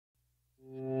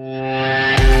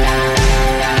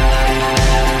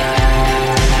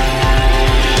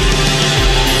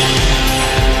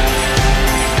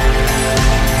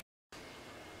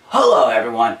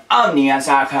I'm Neon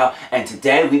Sako, and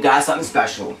today we got something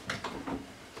special.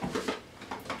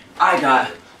 I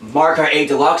got Mario Kart 8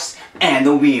 Deluxe and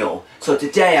the wheel. So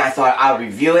today I thought I'll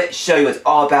review it, show you what it's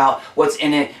all about, what's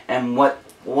in it, and what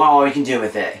all you can do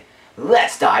with it.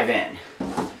 Let's dive in.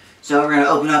 So we're gonna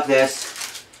open up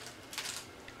this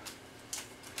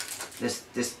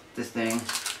thing.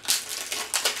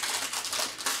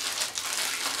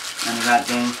 And we got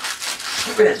thing.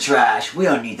 Get rid of the trash. We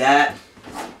don't need that.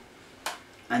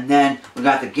 And then we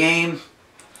got the game.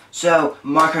 So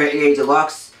Mario Kart 8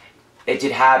 Deluxe. It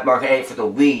did have Mario Kart 8 for the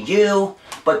Wii U,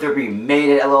 but they remade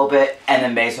it a little bit and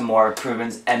then made some more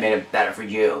improvements and made it better for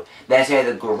you. They say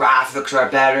the graphics are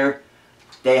better.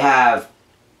 They have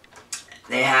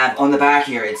on the back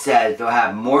here, it says they'll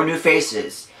have more new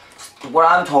faces. What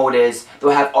I'm told is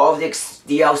they'll have all of the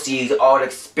DLCs, all the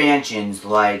expansions,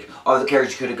 like all the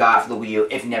characters you could have got for the Wii U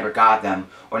if you never got them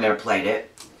or never played it.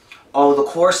 All the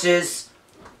courses,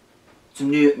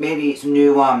 maybe some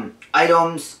new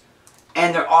items,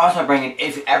 and they're also bringing,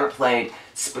 if you ever played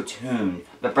Splatoon,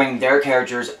 they're bringing their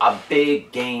characters, a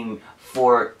big game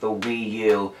for the Wii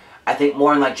U. I think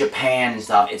more in like Japan and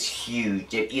stuff, it's huge.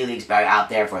 They have E-Leagues out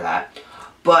there for that.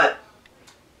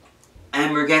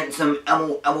 And we're getting some,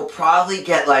 and we'll probably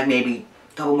get like maybe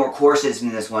a couple more courses in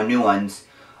this one, new ones.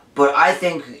 But I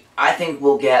think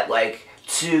we'll get like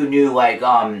 2 new like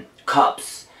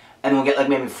cups, and we'll get like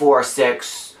maybe 4 or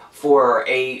 6, 4 or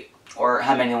 8, or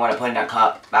how many you want to put in that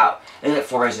cup. About, I think like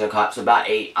 4 races of the cup, so about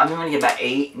 8. I'm going to get about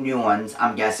 8 new ones,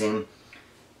 I'm guessing.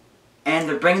 And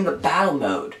they're bringing the battle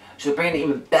mode, so they're bringing it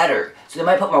even better. So they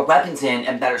might put more weapons in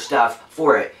and better stuff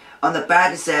for it. On the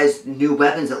back it says new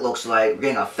weapons, it looks like. We're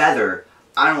getting a feather.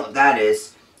 I don't know what that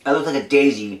is. It looks like a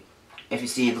daisy. If you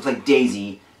see, it looks like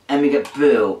Daisy. And we get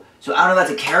Boo. So I don't know if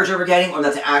that's a character we're getting or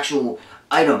that's an actual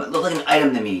item. It looks like an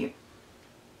item to me.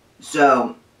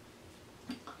 So,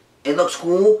 it looks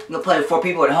cool. You can play with 4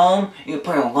 people at home. You can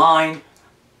play online.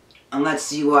 And let's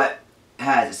see what it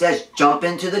has. It says jump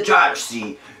into the driver's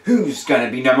seat. Who's gonna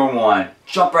be #1?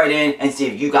 Jump right in and see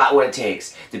if you got what it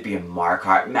takes to be a Mario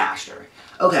Kart master.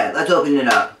 Okay, let's open it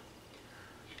up.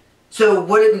 So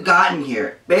what have we got in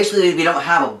here? Basically, we don't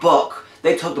have a book.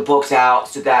 They took the books out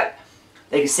so that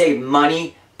they can save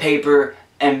money, paper,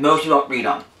 and most people don't read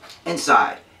them.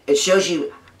 Inside, it shows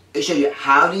you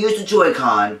how to use the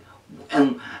Joy-Con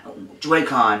and the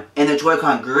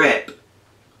Joy-Con grip.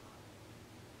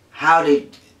 How to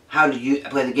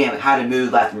play the game, how to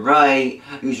move left and right,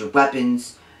 use your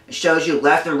weapons. It shows you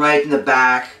left and right in the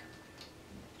back.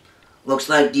 Looks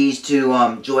like these 2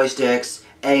 joysticks,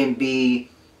 A and B.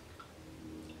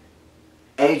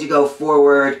 A to go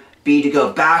forward, B to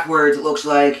go backwards, it looks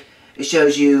like. It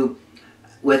shows you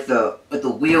with the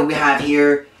wheel we have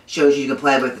here, shows you can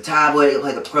play with the tablet, you can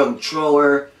play the Pro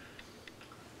Controller.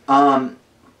 And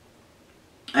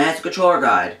it's a controller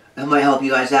guide. That might help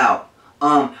you guys out.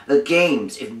 The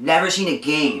games, if you've never seen a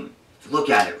game,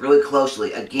 look at it really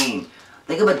closely, a game.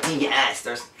 Think of a DS,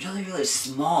 they're really, really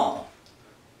small.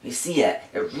 You see it,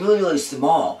 they're really, really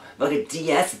small, like a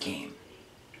DS game.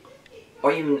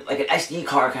 Or even like an SD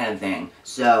card kind of thing.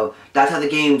 So, that's how the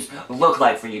games look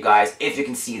like for you guys, if you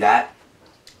can see that.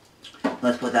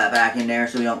 Let's put that back in there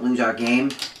so we don't lose our game.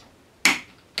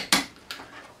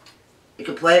 You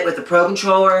can play it with the Pro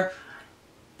Controller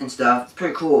and stuff. It's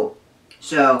pretty cool.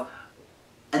 So,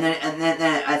 and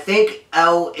then I think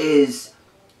L is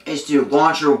to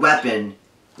launch your weapon.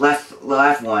 Left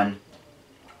one.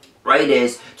 Right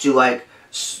is to like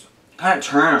kind of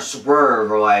turn or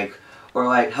swerve or like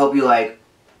help you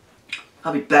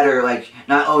better, like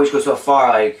not always go so far,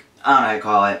 like I don't know how to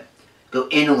call it. Go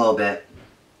in a little bit.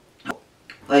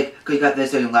 Like, cause you got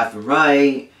this thing left and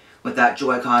right with that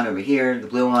Joy-Con over here, the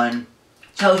blue one.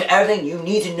 Tells you everything you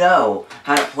need to know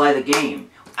how to play the game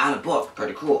out of book.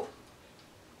 Pretty cool.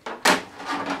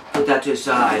 Put that to the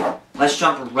side. Let's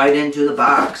jump right into the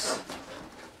box.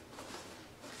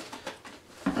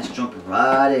 Let's jump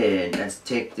right in. Let's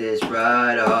take this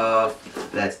right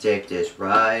off. Let's take this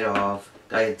right off.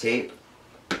 Got the tape?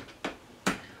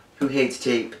 Who hates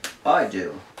tape? I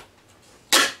do.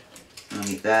 I don't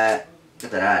need that.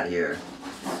 Get that out of here.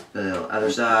 The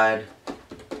other side.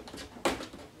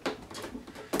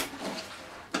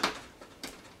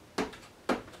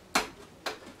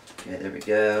 Okay, there we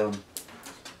go.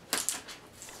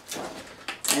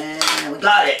 And we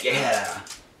got it! Yeah!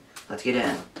 Let's get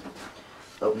in.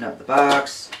 Open up the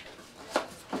box.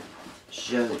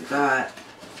 Show what we got.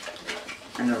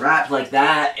 And they're wrapped like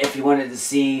that if you wanted to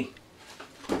see.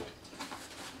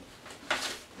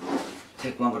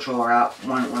 Take one controller out,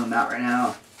 one of them out right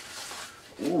now.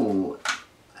 Ooh,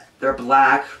 they're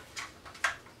black.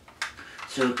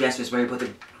 So guess this where you put the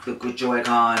the good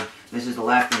Joy-Con. This is the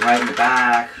left and right in the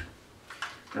back.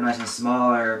 They're nice and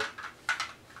smaller.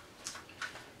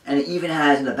 And it even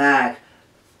has in the back,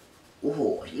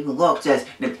 ooh, even look, it says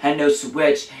Nintendo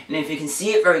Switch. And if you can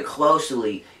see it very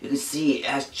closely, you can see it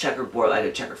has checkerboard, like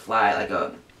a checker flag, like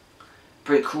a,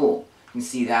 pretty cool. You can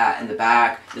see that in the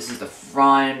back. This is the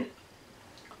front.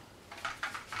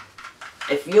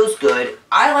 It feels good.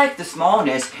 I like the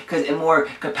smallness because it more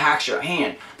compacts your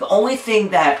hand. The only thing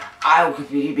that I would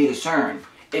be concerned,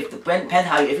 if you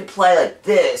play like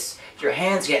this, your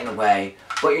hands get in the way,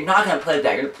 but you're not gonna play like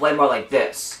that. You're gonna play more like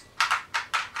this.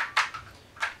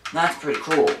 That's pretty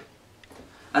cool.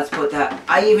 Let's put that.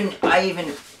 I even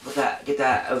put that. Get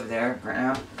that over there right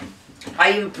now.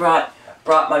 I even brought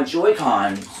my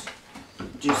Joy-Cons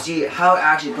to see how it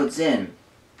actually puts in.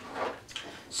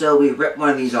 So we rip one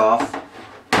of these off.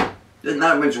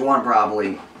 Not which one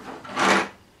probably.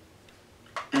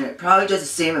 And it probably does the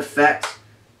same effect.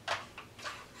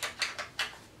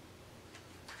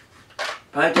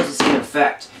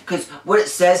 Because what it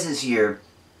says is here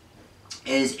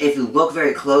is if you look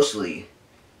very closely,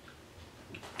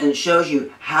 and it shows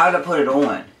you how to put it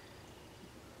on.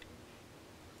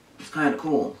 It's kind of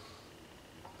cool.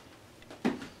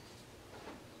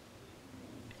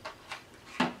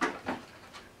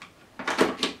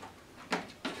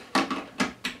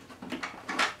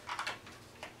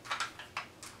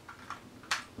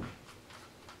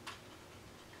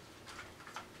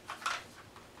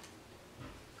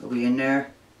 We'll be in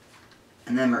there,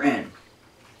 and then we're in.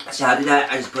 So how I do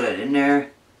that, I just put it in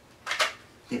there,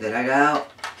 take that egg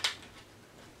out,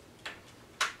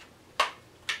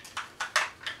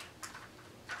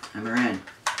 and we're in.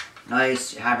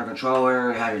 Nice, you have your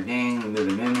controller, you have your ding,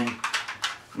 moving.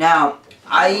 Now,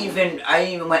 I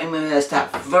even went a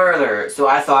step further, so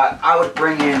I thought I would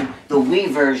bring in the Wii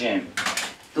version.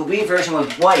 The Wii version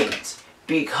was white,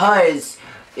 because,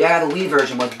 yeah, the Wii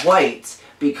version was white,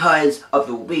 because of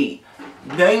the Wii.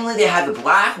 Mainly they had the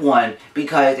black one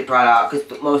because they brought out,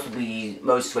 because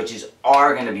most Switches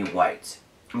are going to be white.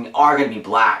 I mean, are going to be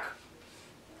black.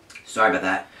 Sorry about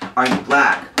that. Are going to be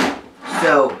black.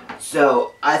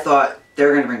 So I thought they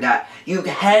were going to bring that. You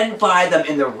can buy them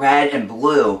in the red and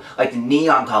blue, like the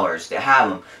neon colors. They have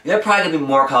them. There are probably going to be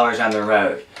more colors on the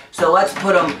road. So let's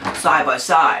put them side by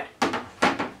side.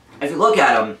 If you look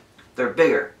at them, they're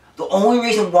bigger. The only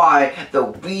reason why the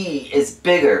Wii is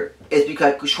bigger is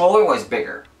because the controller was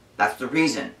bigger. That's the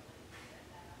reason.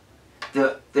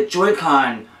 The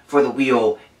Joy-Con for the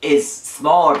wheel is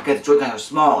smaller because the Joy-Cons are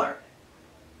smaller.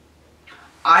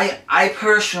 I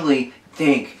personally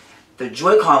think the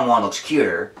Joy-Con one looks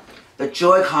cuter. The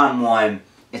Joy-Con one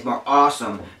is more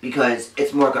awesome because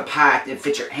it's more compact. It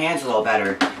fits your hands a little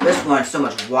better. This one's so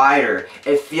much wider.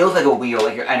 It feels like a wheel,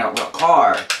 like you're in a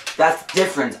car. That's the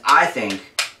difference, I think.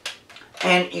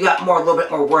 And you got a little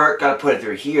bit more work, gotta put it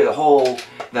through here, the hole,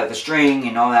 the string,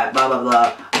 and all that, blah, blah,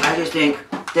 blah. I just think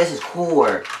this is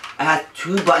cooler. It has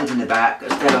 2 buttons in the back,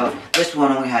 instead of this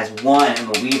one only has 1 in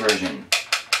the Wii version.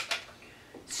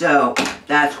 So,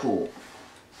 that's cool.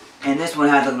 And this one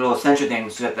has a little sensor thing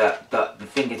so that the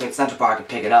thing can take the sensor part to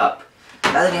pick it up.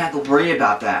 Doesn't have to worry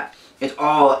about that. It's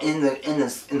all in the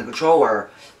controller,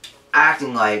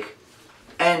 acting like,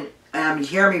 and I'm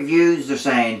hearing reviews, they're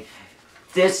saying,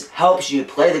 this helps you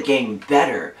play the game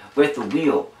better with the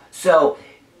wheel. So,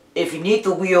 if you need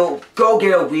the wheel, go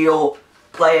get a wheel,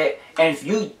 play it, and if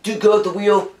you do go with the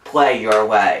wheel, play your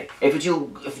way. If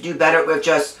you do better with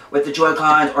the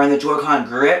Joy-Cons or in the Joy-Con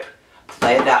grip,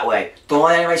 play it that way. Don't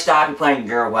let anybody stop you playing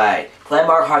your way. Play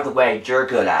Mario Kart the way you're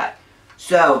good at.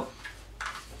 So,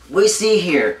 we see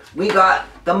here, we got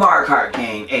the Mario Kart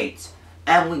game 8,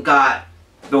 and we got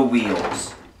the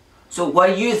wheels. So what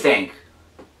do you think?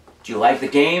 Do you like the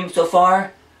game so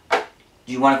far? Do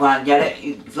you want to go out and get it?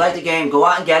 If you like the game, go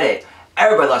out and get it.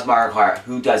 Everybody loves Mario Kart.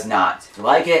 Who does not? If you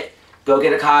like it, go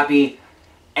get a copy.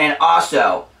 And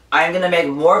also, I'm going to make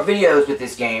more videos with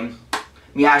this game,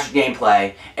 me actual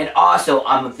gameplay. And also,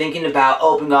 I'm thinking about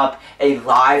opening up a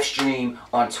live stream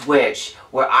on Twitch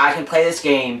where I can play this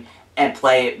game and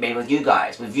play it maybe with you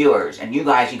guys, with viewers. And you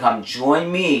guys can come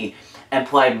join me and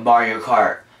play Mario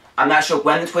Kart. I'm not sure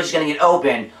when the Twitch is going to get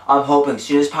open. I'm hoping as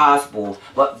soon as possible.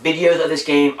 But videos of this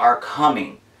game are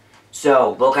coming.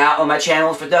 So look out on my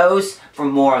channel for those, for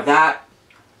more of that.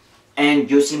 And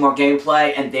you'll see more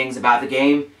gameplay and things about the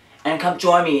game. And come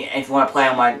join me if you want to play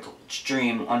on my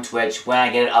stream on Twitch. When I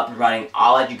get it up and running,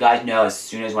 I'll let you guys know as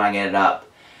soon as when I get it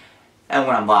up. And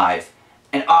when I'm live.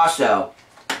 And also,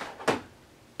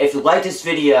 if you like this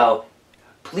video,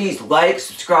 please like,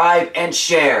 subscribe, and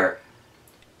share.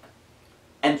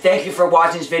 And thank you for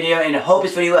watching this video, and I hope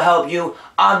this video will help you.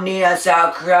 I'm Neon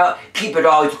Sauerkraut. Keep it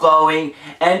always glowing,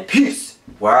 and peace.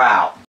 We're out.